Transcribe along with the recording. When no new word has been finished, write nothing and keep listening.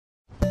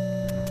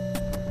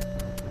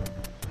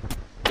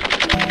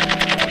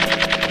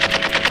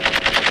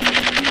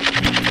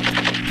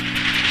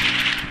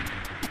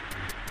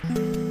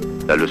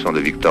La leçon de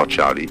Victor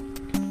Charlie,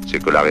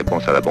 c'est que la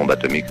réponse à la bombe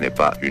atomique n'est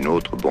pas une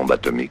autre bombe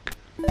atomique,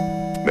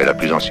 mais la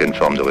plus ancienne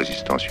forme de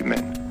résistance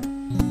humaine,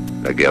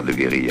 la guerre de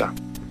guérilla.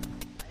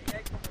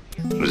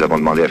 Nous avons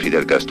demandé à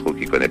Fidel Castro,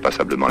 qui connaît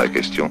passablement la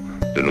question,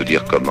 de nous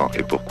dire comment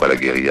et pourquoi la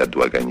guérilla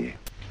doit gagner.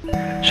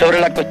 Sobre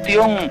la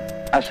cuestión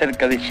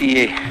acerca de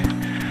si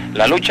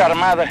la lucha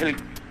armada es el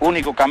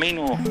único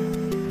camino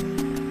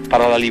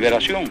para la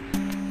liberación,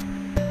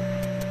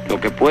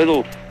 lo que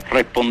puedo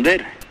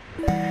responder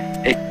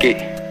es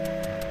que,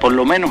 por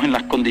lo menos en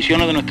las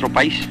condiciones de nuestro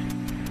país,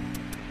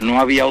 no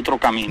había otro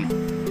camino.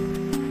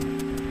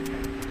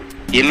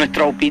 Y en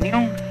nuestra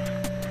opinión,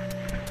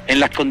 en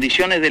las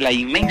condiciones de la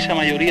inmensa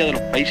mayoría de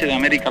los países de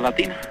América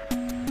Latina,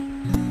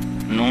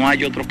 no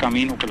hay otro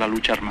camino que la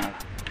lucha armada.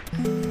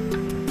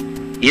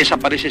 Y esa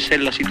parece ser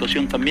la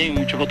situación también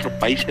en muchos otros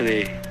países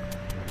de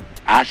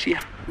Asia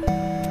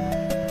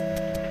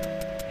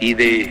y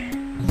de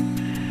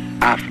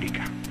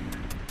África.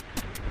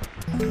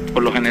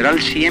 Por lo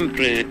general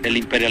siempre el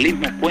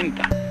imperialismo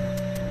cuenta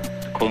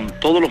con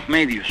todos los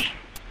medios,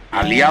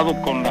 aliados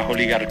con las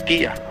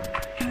oligarquías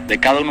de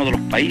cada uno de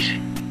los países,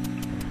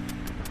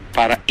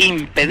 para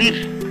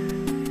impedir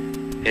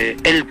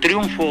el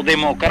triunfo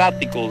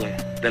democrático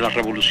de la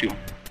revolución.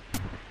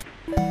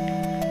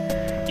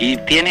 Y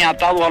tiene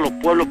atado a los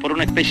pueblos por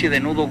una especie de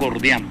nudo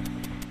gordiano,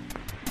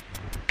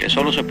 que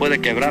solo se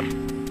puede quebrar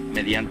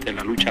mediante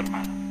la lucha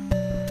armada.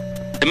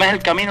 Además, el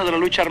camino de la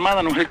lucha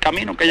armada no es el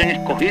camino que hayan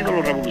escogido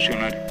los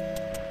revolucionarios,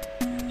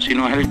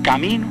 sino es el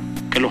camino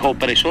que los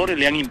opresores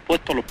le han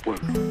impuesto a los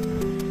pueblos.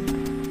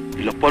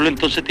 Y los pueblos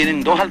entonces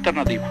tienen dos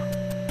alternativas: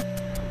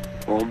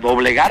 o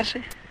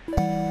doblegarse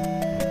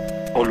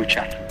o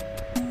luchar.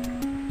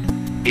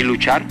 Y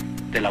luchar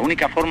de la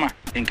única forma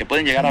en que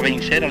pueden llegar a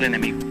vencer al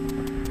enemigo,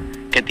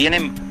 que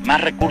tienen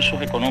más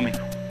recursos económicos,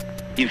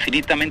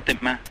 infinitamente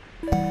más,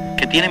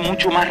 que tienen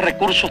mucho más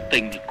recursos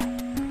técnicos.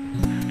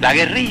 La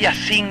guerrilla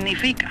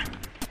significa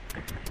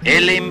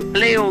el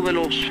empleo de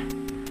los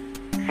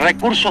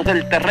recursos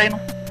del terreno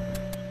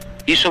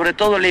y sobre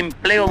todo el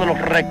empleo de los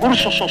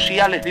recursos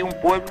sociales de un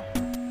pueblo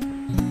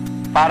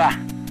para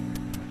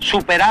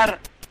superar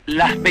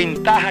las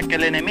ventajas que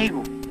el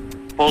enemigo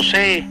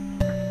posee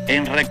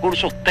en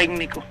recursos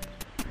técnicos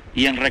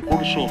y en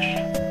recursos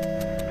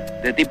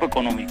de tipo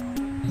económico.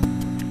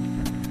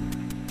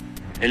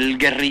 El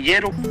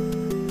guerrillero,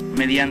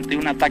 mediante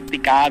una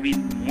táctica hábil,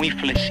 muy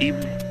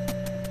flexible,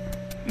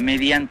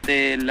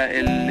 mediante la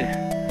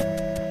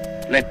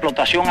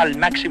explotación al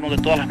máximo de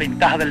todas las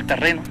ventajas del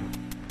terreno,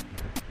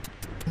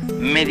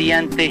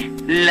 mediante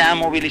la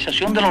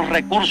movilización de los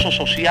recursos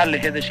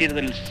sociales, es decir,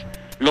 de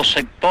los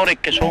sectores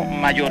que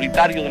son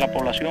mayoritarios de la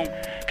población,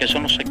 que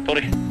son los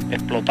sectores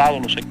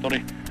explotados, los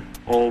sectores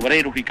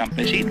obreros y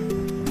campesinos,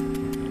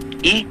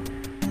 y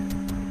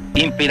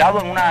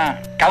inspirado en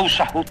una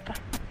causa justa,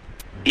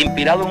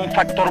 inspirado en un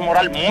factor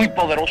moral muy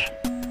poderoso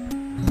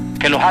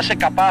que los hace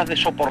capaces de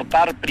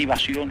soportar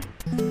privaciones,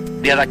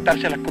 de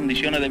adaptarse a las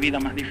condiciones de vida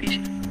más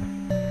difíciles.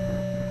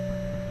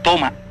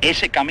 Toma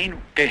ese camino,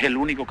 que es el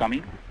único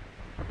camino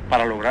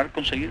para lograr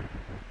conseguir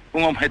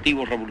un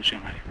objetivo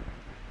revolucionario.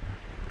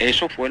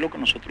 Eso fue lo que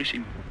nosotros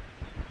hicimos.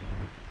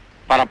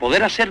 Para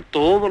poder hacer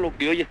todo lo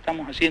que hoy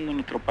estamos haciendo en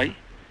nuestro país,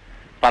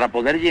 para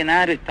poder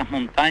llenar estas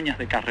montañas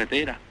de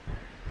carreteras,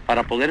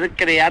 para poder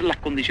crear las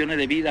condiciones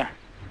de vida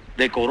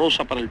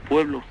decorosa para el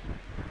pueblo,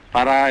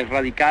 para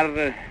erradicar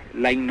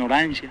la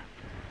ignorancia,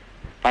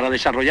 para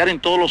desarrollar en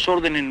todos los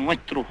órdenes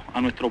a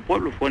nuestro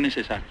pueblo, fue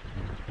necesario.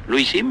 Lo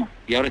hicimos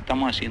y ahora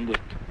estamos haciendo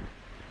esto.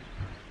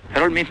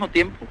 Pero al mismo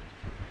tiempo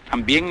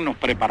también nos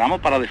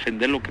preparamos para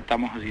defender lo que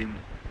estamos haciendo.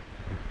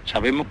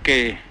 Sabemos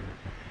que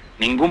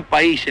ningún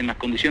país en las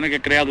condiciones que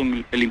ha creado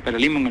el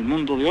imperialismo en el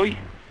mundo de hoy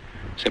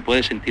se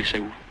puede sentir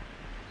seguro.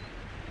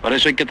 Por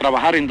eso hay que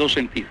trabajar en dos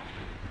sentidos.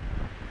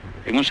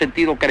 En un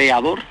sentido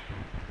creador,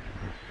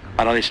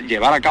 para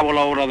llevar a cabo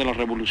la obra de la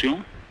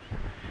revolución,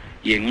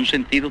 y en un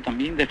sentido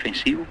también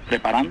defensivo,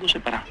 preparándose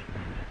para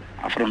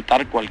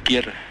afrontar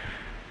cualquier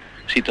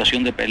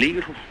situación de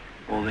peligro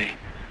o de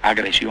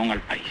agresión al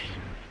país.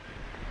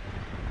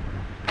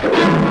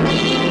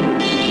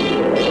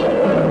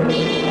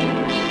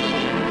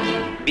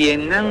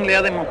 Vietnam le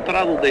ha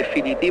demostrado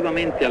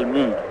definitivamente al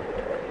mundo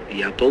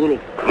y a todos los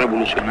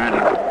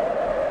revolucionarios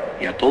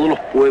y a todos los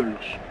pueblos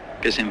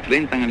que se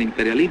enfrentan al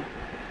imperialismo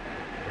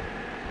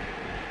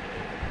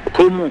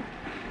cómo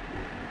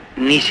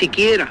ni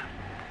siquiera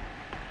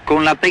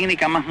con la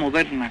técnica más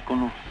moderna, con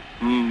los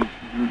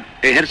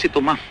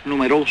ejércitos más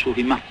numerosos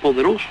y más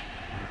poderosos,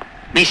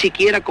 ni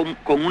siquiera con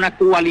una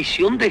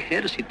coalición de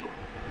ejércitos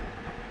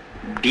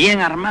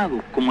bien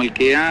armados como el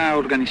que ha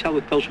organizado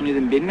Estados Unidos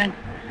en Vietnam,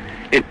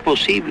 es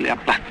posible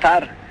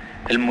aplastar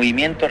el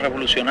movimiento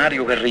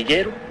revolucionario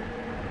guerrillero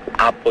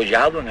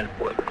apoyado en el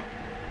pueblo.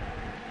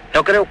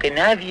 No creo que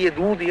nadie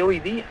dude hoy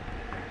día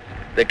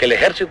de que el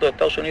ejército de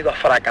Estados Unidos ha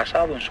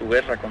fracasado en su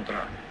guerra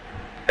contra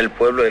el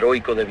pueblo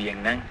heroico de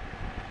Vietnam.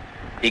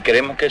 Y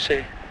creemos que ese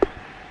es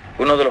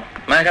uno de los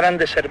más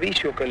grandes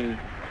servicios que el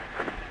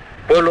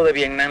pueblo de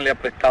Vietnam le ha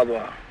prestado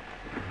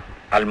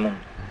al mundo.